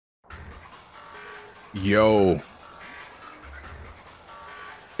Yo,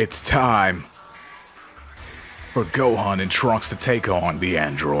 it's time for Gohan and Trunks to take on the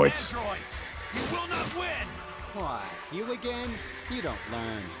androids. You will not win! Why, you again? You don't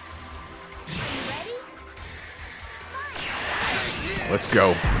learn. Ready? Let's go.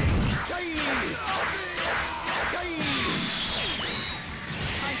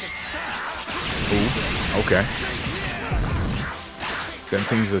 Ooh, okay.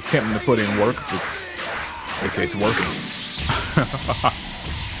 17's attempting to put in work. It's working.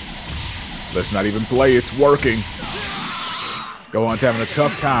 Let's not even play. It's working. Gohan's having a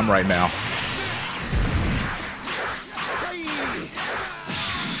tough time right now.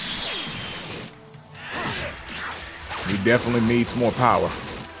 He definitely needs more power.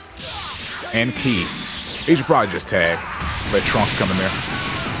 And ki. He should probably just tag. Let Trunks come in there.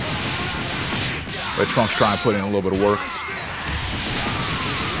 Let Trunks try and put in a little bit of work.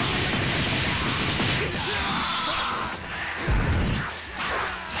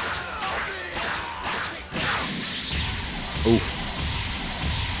 Oof.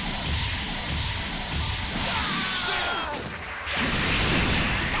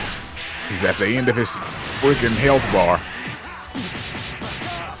 He's at the end of his freaking health bar.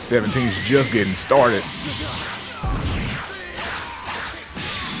 17's just getting started.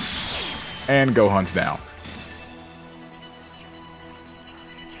 And Gohan's down.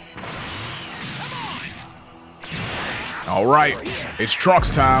 All right, it's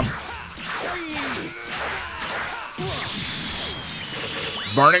Trunks time.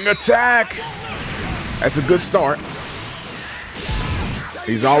 Burning attack. That's a good start.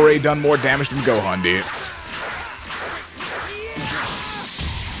 He's already done more damage than Gohan did.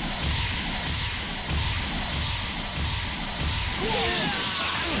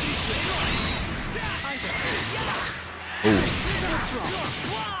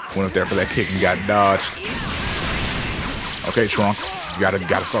 Ooh. Went up there for that kick and got dodged. Okay, Trunks, you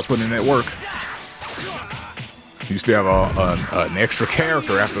gotta start putting in that work. You still have an extra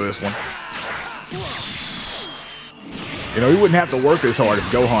character after this one. You know, he wouldn't have to work this hard if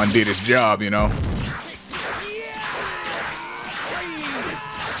Gohan did his job, you know.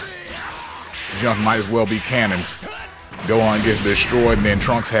 Junk might as well be canon. Gohan gets destroyed and then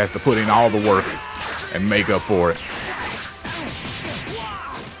Trunks has to put in all the work and make up for it.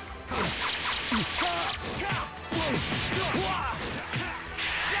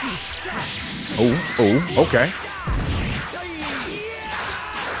 Oh, okay.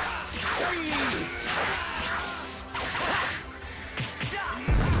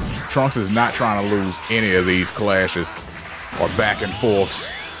 Trunks is not trying to lose any of these clashes or back and forths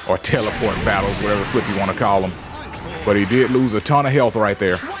or teleport battles, whatever flip you want to call them. But he did lose a ton of health right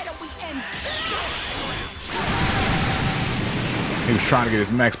there. He was trying to get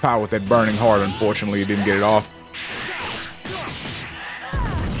his max power with that burning heart. Unfortunately, he didn't get it off.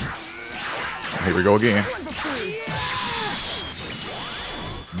 Here we go again.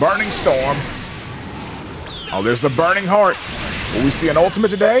 Burning Storm. Oh, there's the burning heart. Will we see an ultimate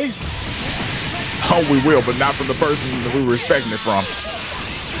today? Oh, we will, but not from the person that we were expecting it from.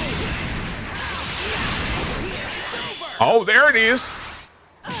 Oh, there it is.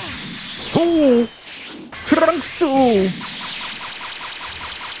 Ooh. Trunksu.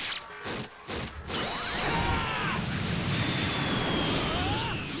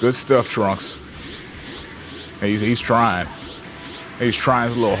 Good stuff, Trunks. He's trying. He's trying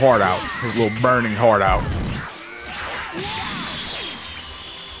his little heart out. His little burning heart out.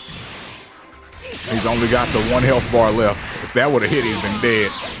 He's only got the one health bar left. If that would have hit, he'd been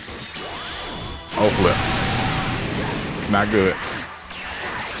dead. Oh, flip. It's not good.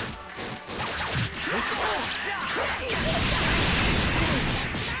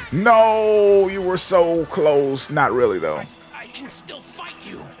 No, you were so close. Not really, though.